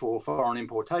pay for foreign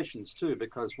importations too,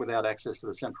 because without access to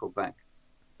the central bank.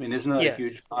 I mean, isn't that a Yeah,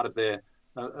 huge part of their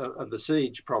of the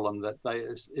siege problem that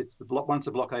it's once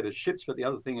the blockade of ships, but the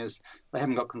other thing is they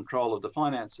haven't got control of the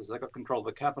finances. They've got control of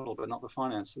the capital, but not the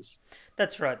finances.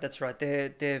 that's right, that's right.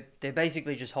 They're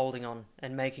basically just holding on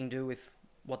and making do with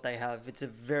what they have. It's a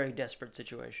very desperate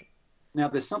situation. Now,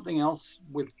 there's something else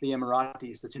with the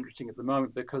Emiratis that's interesting at the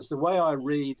moment because the way I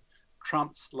read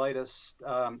Trump's latest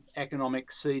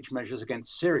economic siege measures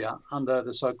against Syria under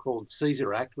the so-called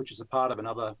Caesar Act, which is a part of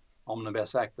another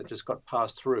omnibus act that just got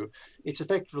passed through, it's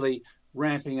effectively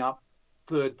ramping up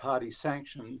third-party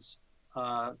sanctions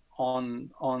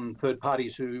on third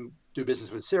parties who do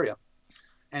business with Syria.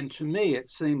 And to me, it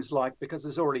seems like, because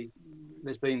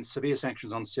there's been severe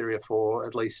sanctions on Syria for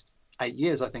at least 8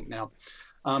 years, I think now.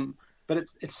 Um, but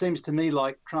it seems to me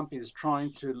like Trump is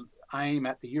trying to aim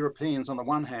at the Europeans on the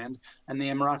one hand and the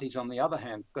Emiratis on the other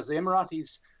hand, because the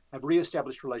Emiratis have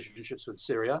re-established relationships with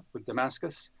Syria, with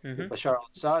Damascus, with Hmm. Bashar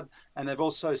al-Assad, and they've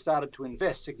also started to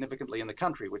invest significantly in the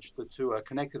country, which the two are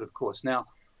connected, of course. Now,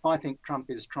 I think Trump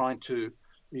is trying to,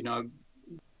 you know,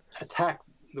 attack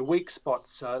the weak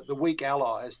spots, the weak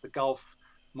allies, the Gulf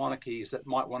monarchies that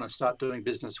might want to start doing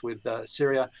business with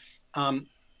Syria. Um,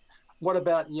 what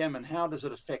about Yemen? How does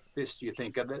it affect this, do you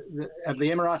think? Have the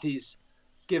Emiratis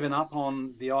given up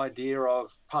on the idea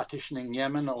of partitioning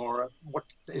Yemen, or what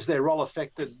is their role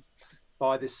affected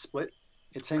by this split?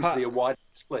 It seems to be a wide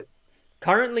split.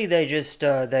 Currently, they just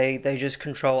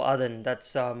control Aden.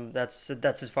 That's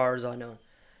as far as I know.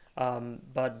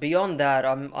 But beyond that,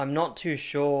 I'm not too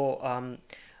sure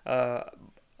uh,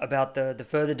 about the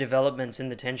further developments in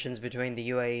the tensions between the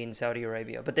UAE and Saudi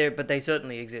Arabia. But they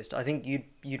certainly exist. I think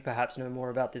you'd perhaps know more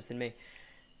about this than me.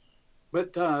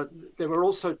 But there were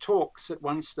also talks at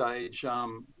one stage,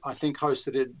 I think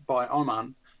hosted by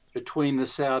Oman, between the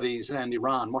Saudis and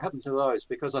Iran. What happened to those?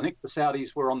 Because I think the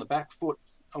Saudis were on the back foot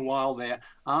a while there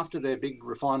after their big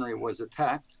refinery was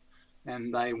attacked,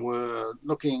 and they were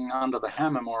looking under the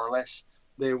hammer, more or less.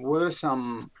 There were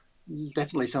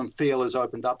definitely some feelers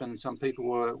opened up, and some people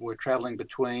were traveling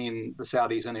between the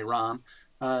Saudis and Iran.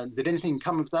 Did anything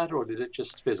come of that, or did it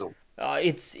just fizzle?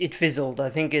 It fizzled. I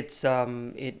think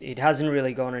it hasn't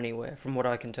really gone anywhere from what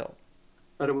I can tell.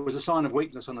 But it was a sign of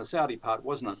weakness on the Saudi part,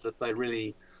 wasn't it? That they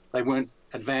weren't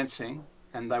advancing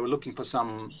and they were looking for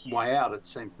some way out. It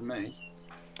seemed to me.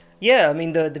 Yeah, I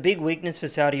mean the big weakness for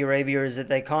Saudi Arabia is that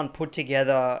they can't put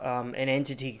together an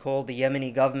entity called the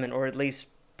Yemeni government, or at least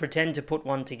pretend to put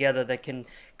one together that can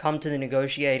come to the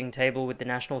negotiating table with the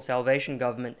National Salvation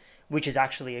Government, which is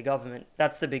actually a government.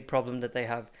 That's the big problem that they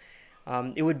have.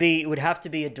 It would have to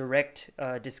be a direct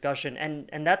discussion,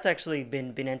 and that's actually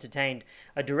been entertained.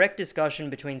 A direct discussion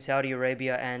between Saudi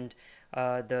Arabia and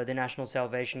the National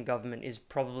Salvation Government is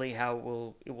probably how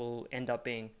it will end up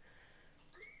being.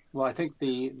 Well, I think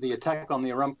the attack on the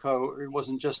Aramco, it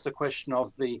wasn't just a question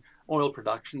of the oil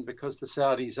production, because the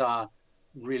Saudis are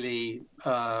really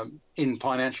in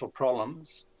financial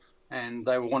problems, and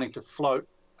they were wanting to float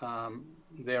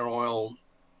their oil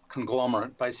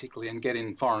conglomerate basically and get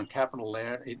in foreign capital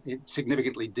there. It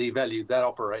significantly devalued that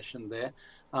operation there.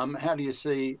 How do you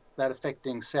see that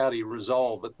affecting Saudi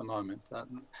resolve at the moment?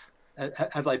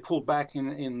 Have they pulled back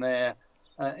in their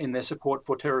support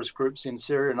for terrorist groups in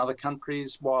Syria and other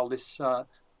countries while this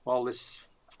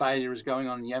failure is going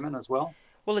on in Yemen as well?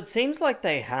 Well, it seems like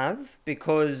they have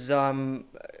because I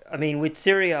mean, with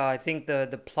Syria, I think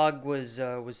the plug was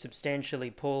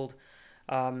substantially pulled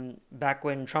back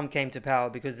when Trump came to power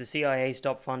because the CIA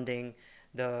stopped funding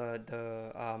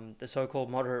the so-called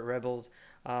moderate rebels,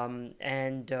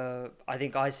 and I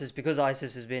think ISIS, because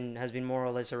ISIS has been more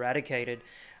or less eradicated.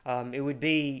 It would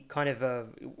be kind of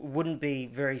it wouldn't be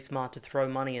very smart to throw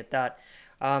money at that.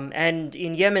 And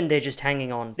in Yemen, they're just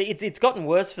hanging on. It's gotten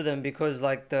worse for them because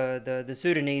like the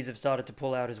Sudanese have started to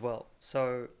pull out as well.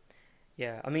 So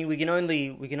yeah, I mean we can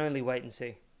only wait and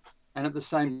see. And at the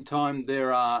same time,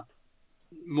 there are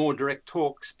more direct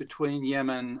talks between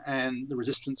Yemen and the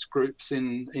resistance groups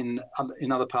in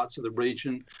other parts of the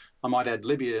region. I might add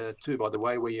Libya too, by the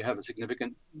way, where you have a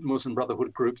significant Muslim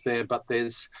Brotherhood group there. But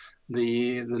there's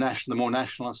the more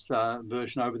nationalist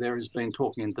version over there has been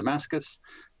talking in Damascus.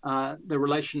 The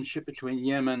relationship between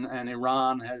Yemen and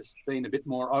Iran has been a bit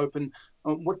more open.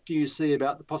 What do you see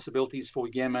about the possibilities for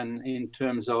Yemen in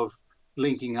terms of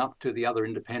linking up to the other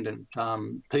independent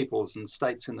peoples and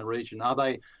states in the region? Are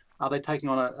they taking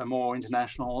on a more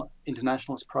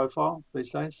internationalist profile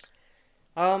these days?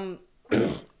 Um,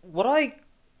 what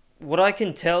I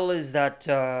can tell is that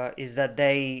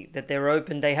they're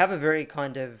open. They have a very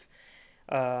kind of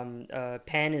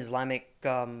pan-Islamic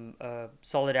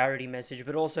solidarity message,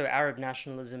 but also Arab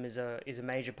nationalism is a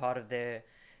major part of their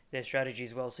strategy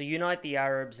as well. So unite the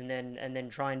Arabs and then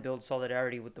try and build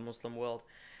solidarity with the Muslim world.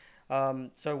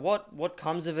 So what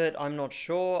comes of it, I'm not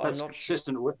sure. I'm That's not sure.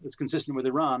 consistent with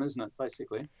Iran, isn't it?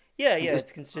 Basically, Yeah, yeah,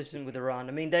 it's consistent. consistent with Iran.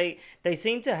 I mean, they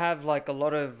seem to have like a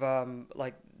lot of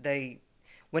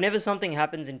whenever something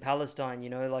happens in Palestine,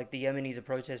 like the Yemenis are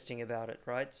protesting about it,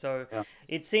 right? So Yeah.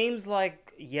 it seems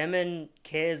like Yemen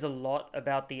cares a lot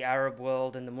about the Arab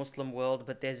world and the Muslim world,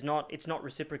 but it's not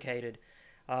reciprocated.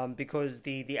 Because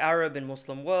the Arab and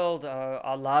Muslim world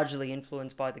are largely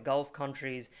influenced by the Gulf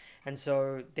countries, and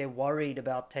so they're worried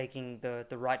about taking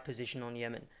the right position on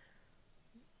Yemen.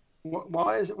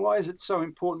 Why is it so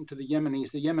important to the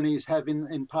Yemenis? The Yemenis have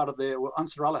in part of their well,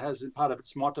 Ansarullah has in part of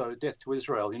its motto, "Death to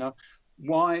Israel." You know,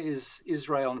 why is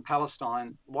Israel and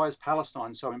Palestine? Why is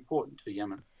Palestine so important to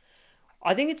Yemen?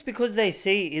 I think it's because they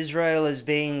see Israel as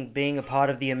being a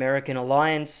part of the American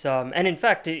alliance, and in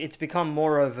fact, it's become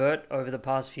more overt over the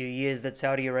past few years that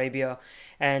Saudi Arabia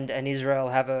and Israel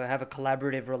have a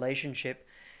collaborative relationship.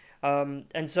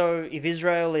 And so, if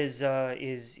Israel is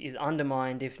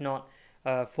undermined, if not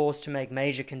forced to make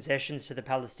major concessions to the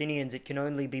Palestinians, it can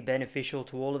only be beneficial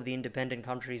to all of the independent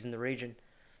countries in the region.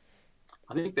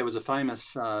 I think there was a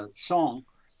famous song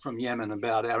from Yemen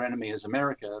about our enemy is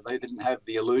America. They didn't have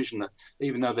the illusion that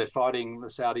even though they're fighting the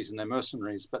Saudis and their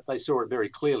mercenaries, but they saw it very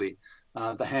clearly,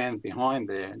 the hand behind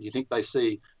there. And you think they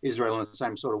see Israel in the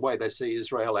same sort of way. They see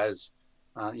Israel as,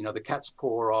 the cat's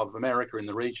paw of America in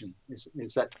the region.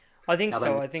 Is that I think how they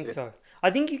so. would I think see it? so. I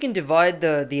think you can divide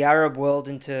the Arab world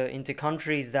into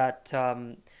countries that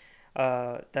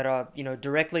are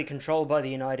directly controlled by the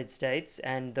United States,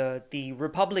 and the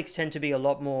republics tend to be a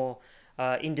lot more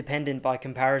independent by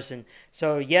comparison.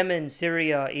 So Yemen,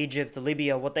 Syria, Egypt,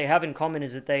 Libya, what they have in common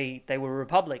is that they were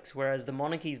republics, whereas the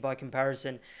monarchies, by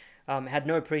comparison, had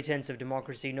no pretense of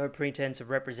democracy, no pretense of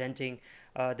representing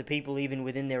the people even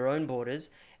within their own borders.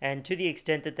 And to the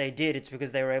extent that they did, it's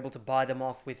because they were able to buy them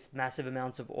off with massive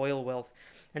amounts of oil wealth.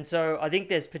 And so I think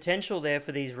there's potential there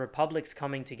for these republics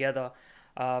coming together,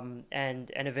 and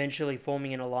eventually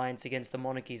forming an alliance against the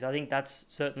monarchies. I think that's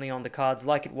certainly on the cards,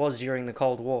 like it was during the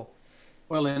Cold War.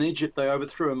 Well, in Egypt, they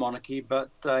overthrew a monarchy, but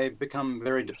they've become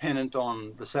very dependent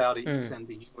on the Saudis Mm. and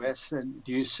the US. And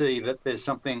do you see that there's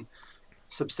something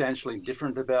substantially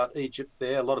different about Egypt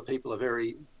there? A lot of people are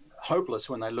very hopeless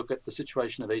when they look at the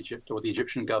situation of Egypt or the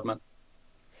Egyptian government.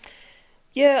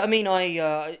 Yeah, I mean,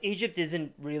 I Egypt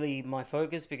isn't really my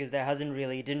focus because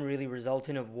it didn't really result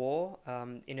in a war,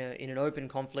 in an open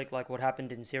conflict like what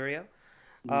happened in Syria.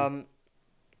 Mm. Um,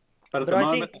 But at but the I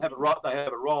moment, think they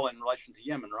have a role in relation to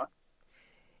Yemen, right?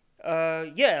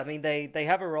 Yeah, I mean they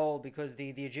have a role because the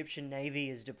Egyptian Navy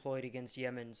is deployed against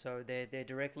Yemen, so they're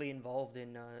directly involved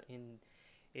in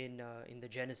the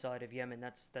genocide of Yemen.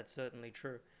 That's certainly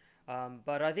true.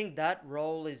 But I think that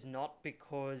role is not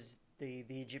because the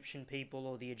Egyptian people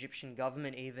or the Egyptian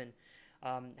government even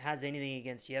has anything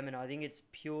against Yemen. I think it's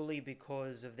purely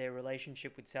because of their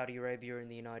relationship with Saudi Arabia and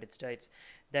the United States.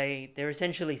 They're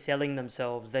essentially selling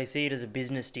themselves. They see it as a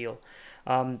business deal.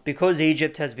 Because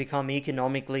Egypt has become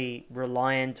economically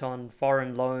reliant on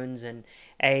foreign loans and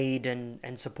aid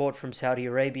and support from Saudi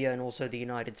Arabia and also the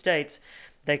United States,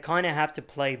 they kind of have to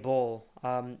play ball.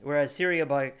 Whereas Syria,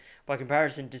 by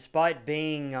comparison, despite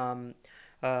being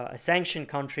a sanctioned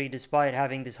country, despite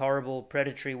having this horrible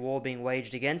predatory war being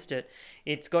waged against it,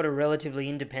 it's got a relatively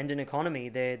independent economy.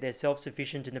 They're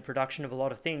self-sufficient in the production of a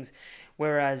lot of things.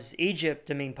 Whereas Egypt,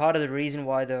 I mean, part of the reason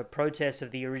why the protests of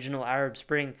the original Arab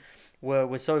Spring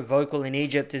were so vocal in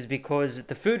Egypt is because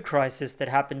the food crisis that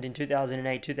happened in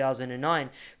 2008, 2009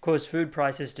 caused food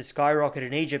prices to skyrocket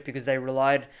in Egypt because they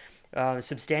relied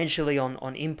substantially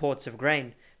on imports of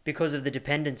grain because of the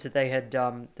dependence that they had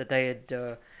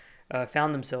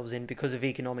found themselves in because of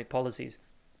economic policies.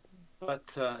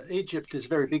 But Egypt is a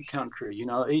very big country. You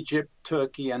know, Egypt,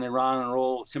 Turkey, and Iran are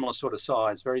all similar sort of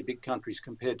size, very big countries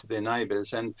compared to their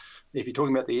neighbors. And if you're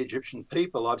talking about the Egyptian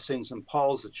people, I've seen some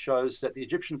polls that shows that the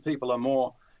Egyptian people are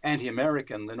more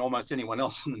anti-American than almost anyone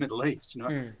else in the Middle East. You know,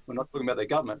 Mm. we're not talking about their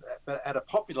government, but at a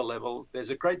popular level,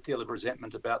 there's a great deal of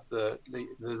resentment about the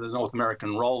North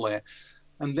American role there.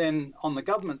 And then on the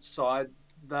government side,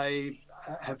 they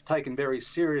have taken very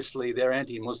seriously their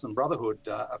anti-Muslim Brotherhood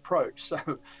approach.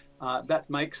 So that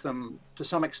makes them, to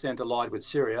some extent, allied with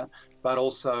Syria, but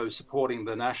also supporting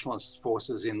the nationalist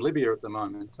forces in Libya at the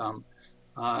moment.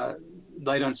 Uh,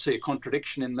 they don't see a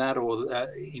contradiction in that, or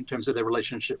in terms of their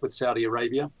relationship with Saudi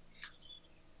Arabia.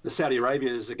 The Saudi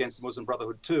Arabia is against the Muslim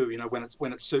Brotherhood too. You know,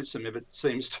 when it suits them, if it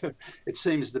seems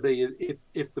to be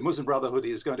if the Muslim Brotherhood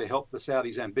is going to help the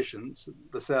Saudis' ambitions,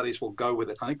 the Saudis will go with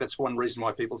it. I think that's one reason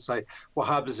why people say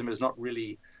Wahhabism is not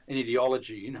really an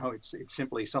ideology. You know, it's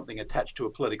simply something attached to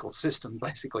a political system.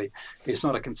 Basically, it's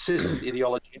not a consistent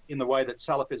ideology in the way that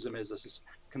Salafism is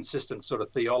a consistent sort of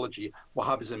theology.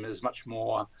 Wahhabism is much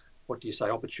more, what do you say,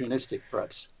 opportunistic,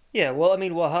 perhaps. Yeah, well, I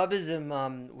mean,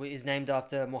 Wahhabism is named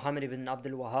after Muhammad ibn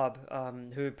Abdul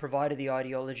Wahhab, who provided the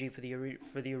ideology for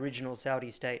for the original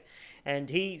Saudi state, and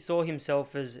he saw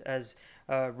himself as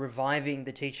reviving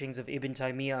the teachings of Ibn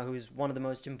Taymiyyah, who is one of the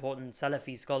most important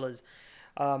Salafi scholars.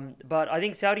 But I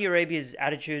think Saudi Arabia's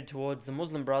attitude towards the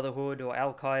Muslim Brotherhood or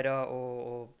Al Qaeda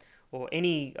or or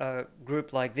any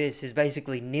group like this is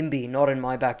basically NIMBY, not in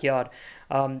my backyard.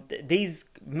 These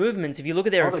movements, if you look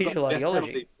at their Oh, they've got official the death ideology.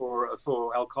 penalty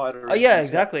for Al Qaeda Oh yeah, in South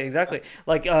exactly, Africa. exactly.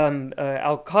 Like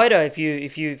Al Qaeda, if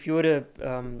you were to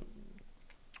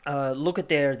look at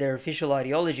their official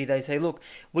ideology, they say, look,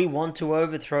 we want to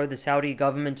overthrow the Saudi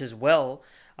government as well.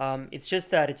 It's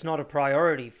just that it's not a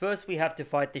priority. First, we have to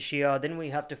fight the Shia, then we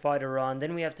have to fight Iran,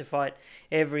 then we have to fight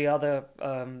every other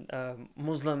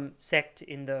Muslim sect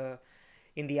in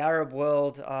the Arab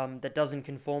world that doesn't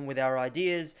conform with our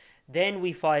ideas. Then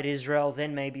we fight Israel.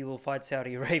 Then maybe we'll fight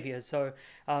Saudi Arabia. So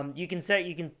you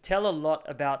can tell a lot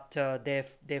about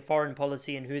their foreign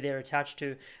policy and who they're attached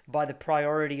to by the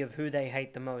priority of who they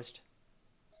hate the most.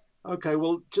 Okay,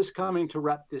 well, just coming to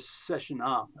wrap this session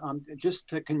up,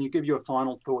 can you give your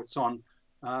final thoughts on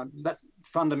that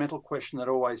fundamental question that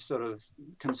always sort of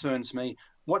concerns me?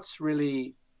 What's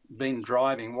really been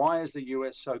driving? Why is the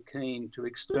US so keen to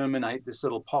exterminate this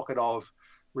little pocket of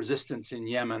resistance in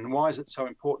Yemen? Why is it so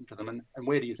important to them? And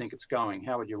where do you think it's going?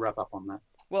 How would you wrap up on that?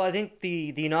 Well, I think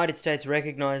the United States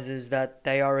recognizes that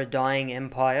they are a dying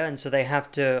empire, and so they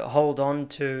have to hold on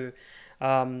to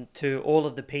all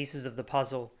of the pieces of the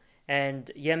puzzle.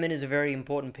 And Yemen is a very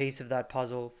important piece of that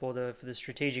puzzle for the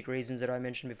strategic reasons that I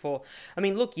mentioned before. I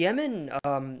mean, look, Yemen.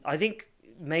 I think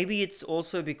maybe it's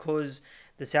also because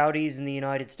the Saudis and the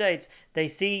United States, they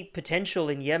see potential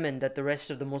in Yemen that the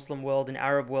rest of the Muslim world and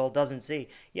Arab world doesn't see.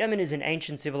 Yemen is an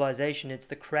ancient civilization. It's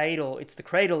the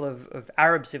cradle of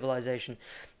Arab civilization.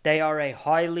 They are a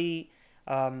highly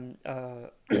um, uh,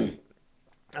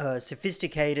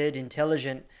 sophisticated,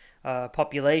 intelligent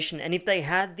population, and if they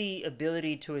had the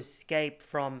ability to escape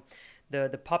from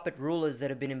the puppet rulers that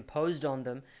have been imposed on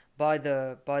them by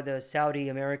the Saudi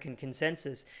American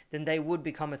consensus, then they would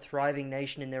become a thriving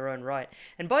nation in their own right.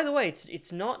 And by the way,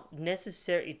 it's not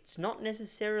necessarily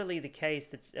the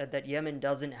case that Yemen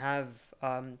doesn't have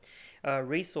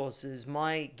resources.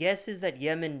 My guess is that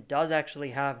Yemen does actually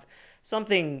have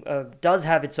something does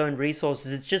have its own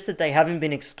resources. It's just that they haven't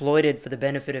been exploited for the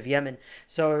benefit of Yemen.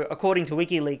 So, according to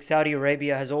WikiLeaks, Saudi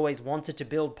Arabia has always wanted to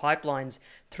build pipelines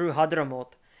through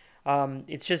Hadramaut.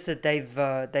 It's just that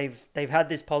they've had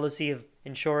this policy of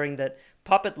ensuring that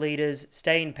puppet leaders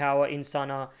stay in power in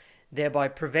Sana'a, thereby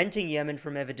preventing Yemen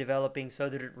from ever developing, so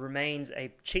that it remains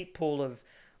a cheap pool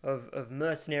of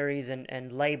mercenaries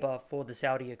and labor for the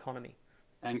Saudi economy.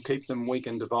 And keep them weak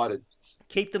and divided.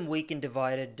 Keep them weak and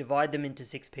divided, divide them into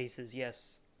six pieces.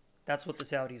 Yes, that's what the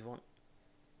Saudis want.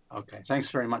 Okay,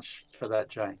 thanks very much for that,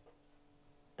 Jay.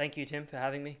 Thank you, Tim, for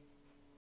having me.